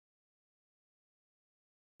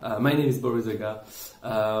My name is Boris Degas.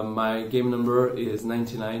 My game number is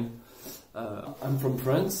 99. I'm from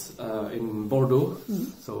France, in Bordeaux,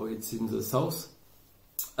 so it's in the south.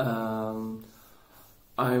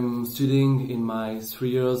 I'm studying in my 3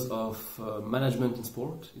 years of management in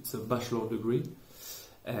sport. It's a bachelor degree,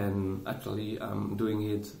 and actually I'm doing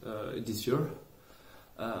it this year.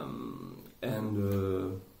 I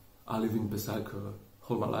live in Pessac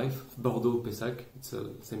all my life. Bordeaux, Pessac, it's the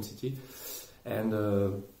same city. And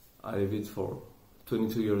I live it for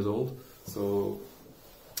 22 years old. So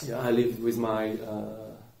yeah, I live with my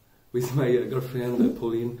girlfriend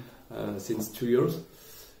Pauline since 2 years,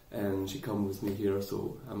 and she comes with me here.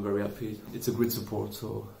 So I'm very happy. It's a great support.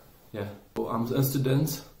 So yeah, so I'm a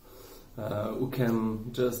student who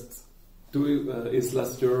can just do his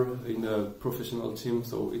last year in a professional team.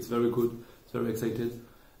 So it's very good. It's very excited,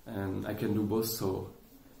 and I can do both. So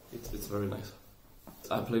it's very nice.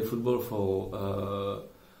 I play football for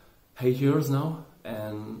 8 years now,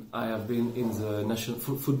 and I have been in the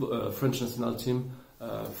French national team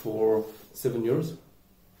for 7 years.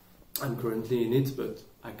 I'm currently in it, but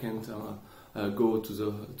I can't go to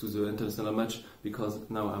the international match because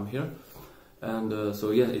now I'm here. And so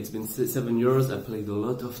yeah, it's been 7 years. I played a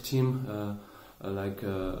lot of team,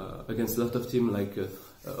 against a lot of team like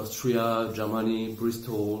Austria, Germany,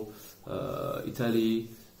 Bristol, Italy.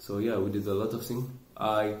 So yeah, we did a lot of things.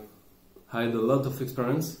 I had a lot of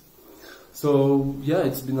experience. So yeah,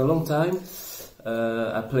 it's been a long time.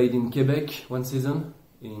 I played in Quebec 1 season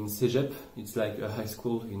in Cégep. It's like a high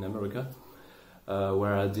school in America,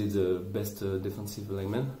 where I did the best defensive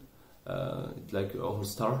lineman, like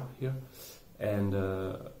all-star here. And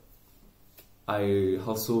I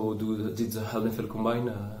also did the NFL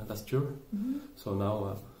Combine last year. So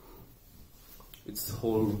now it's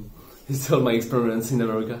all my experience in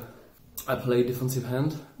America. I play defensive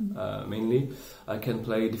hand, mainly. I can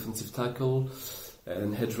play defensive tackle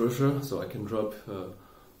and hedge rusher, so I can drop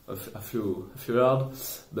a few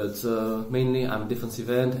yards. But mainly I'm defensive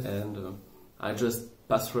end, and I just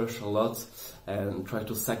pass rush a lot and try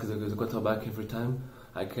to sack the quarterback every time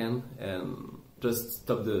I can, and just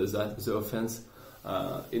stop the offense.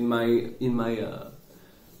 In my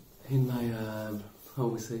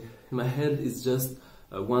head is just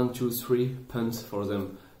 1, 2, 3 punts for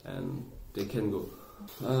them, and they can go.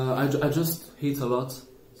 I just hit a lot,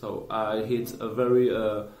 so I hit a very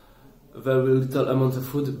little amount of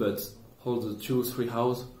food, but hold the 2-3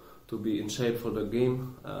 hours to be in shape for the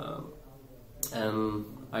game. And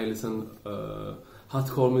I listen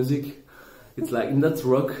hardcore music. It's like not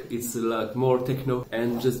rock, it's like more techno,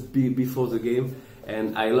 and just before the game.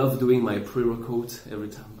 And I love doing my pre-workout every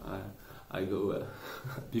time I go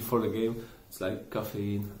before the game. It's like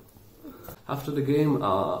caffeine. After the game,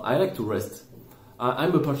 I like to rest.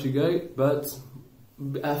 I'm a party guy, but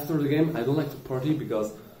after the game, I don't like to party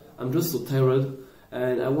because I'm just so tired,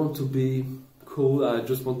 and I want to be cool. I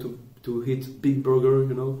just want to eat big burger,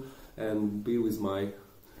 you know, and be with my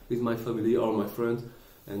family or my friends,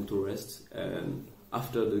 and to rest. And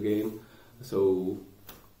after the game, so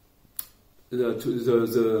the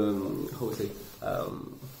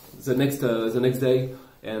next day.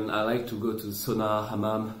 And I like to go to the sauna,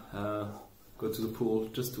 hammam, go to the pool,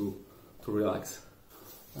 just to relax.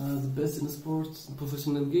 The best in sports,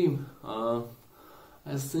 professional game. I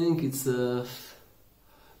think it's the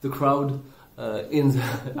crowd.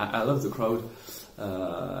 I love the crowd.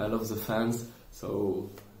 I love the fans.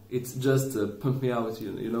 So it's just pump me out.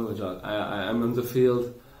 You know, I'm on the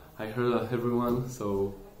field. I hear everyone.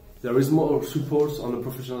 So there is more support on a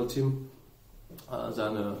professional team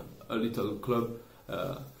than a little club.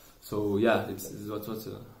 So yeah, it's what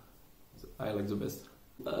I like the best.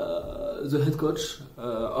 The head coach,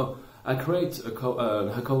 I create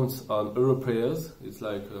accounts on Euro players. It's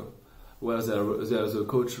like where the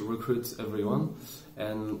coach recruits everyone,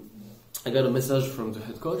 and I got a message from the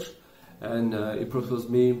head coach, and he proposed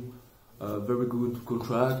me a very good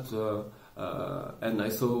contract, and I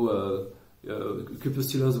saw Kuopio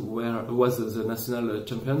Steelers was the national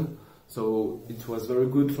champion, so it was very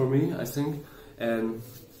good for me, I think. And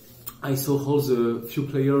I saw all the few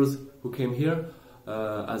players who came here,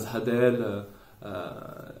 as Hadel,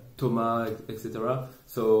 Thomas, etc.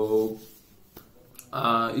 So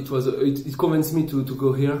it convinced me to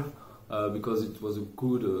go here because it was a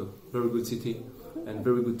good, very good city and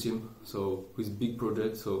very good team. So with big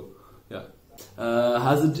projects. So yeah,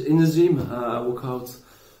 in the gym, I work out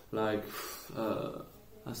like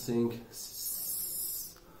I think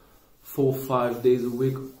 4-5 days a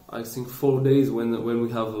week. I think 4 days when we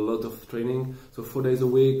have a lot of training. So 4 days a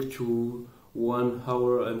week to 1.5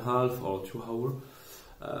 hours or 2 hours.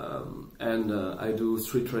 and I do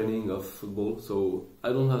street training of football, so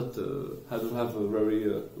I don't have a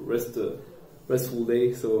very restful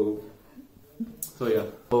day. So yeah.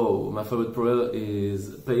 Oh, my favorite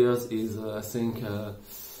players is I think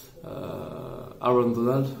Aaron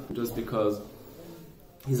Donald, just because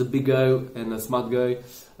he's a big guy and a smart guy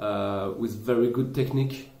with very good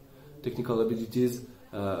technical abilities.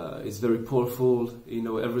 He's very powerful. He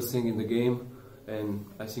knows everything in the game, and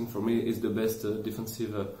I think for me he's the best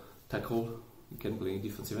defensive tackle. He can play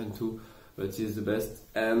defensive end too, but he's the best.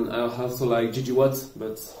 And I also like Gigi Watt,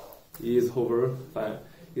 but he is over.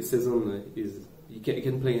 His season he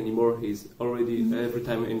can't play anymore. He's already every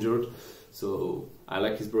time injured. So I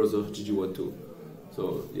like his brother Gigi Watt too.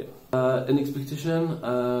 So yeah. An expectation.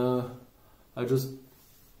 I just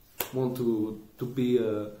want to be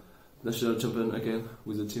a national champion again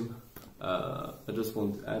with the team.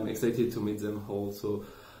 I'm excited to meet them all. So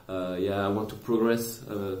yeah, I want to progress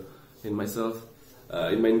in myself,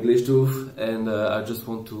 in my English too, and I just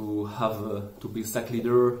want to have to be sack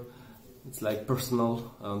leader. It's like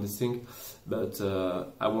personal on this thing, but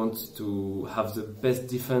I want to have the best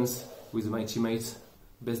defense with my teammates,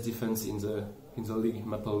 best defense in the league,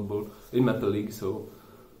 Maple League. So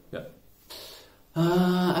yeah,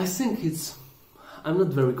 I think I'm not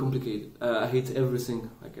very complicated. I hate everything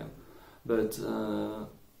I can, but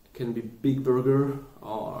it can be big burger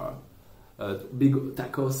or big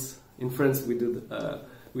tacos. In France, we do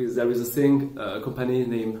there is a thing, a company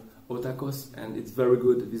named Tacos, and it's very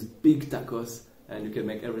good. These big tacos, and you can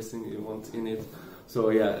make everything you want in it.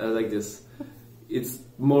 So yeah, I like this. It's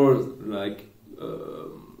more like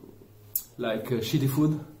shitty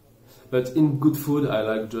food, but in good food, I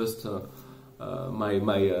like just my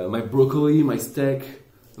broccoli, my steak,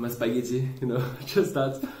 my spaghetti. You know, just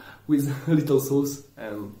that with a little sauce,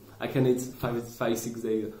 and I can eat 5-6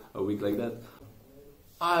 days a week like that.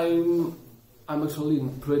 I'm actually in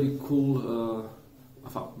pretty cool.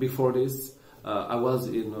 Before this, I was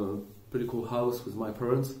in a pretty cool house with my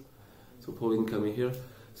parents, so Pauline coming here.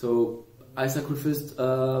 So I sacrificed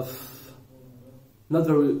not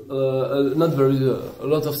very a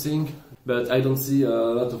lot of things, but I don't see a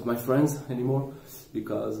lot of my friends anymore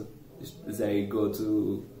because they go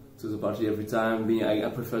to the party every time. Me, I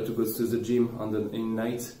prefer to go to the gym in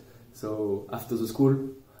night. So after the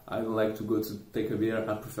school, I don't like to go to take a beer.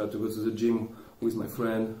 I prefer to go to the gym with my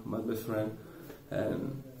best friend,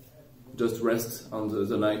 and just rest on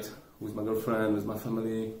the night with my girlfriend, with my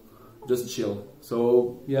family, just chill.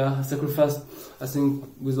 So yeah, I sacrificed, I think,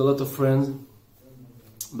 with a lot of friends,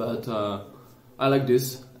 but I like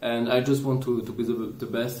this, and I just want to be the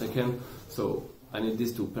best I can, so I need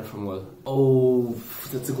this to perform well. Oh,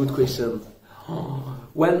 that's a good question.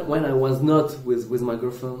 When I was not with my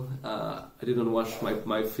girlfriend, I didn't wash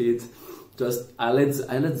my feet. Just I let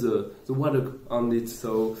the water on it.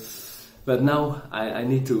 So, but now I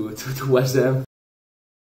need to wash them.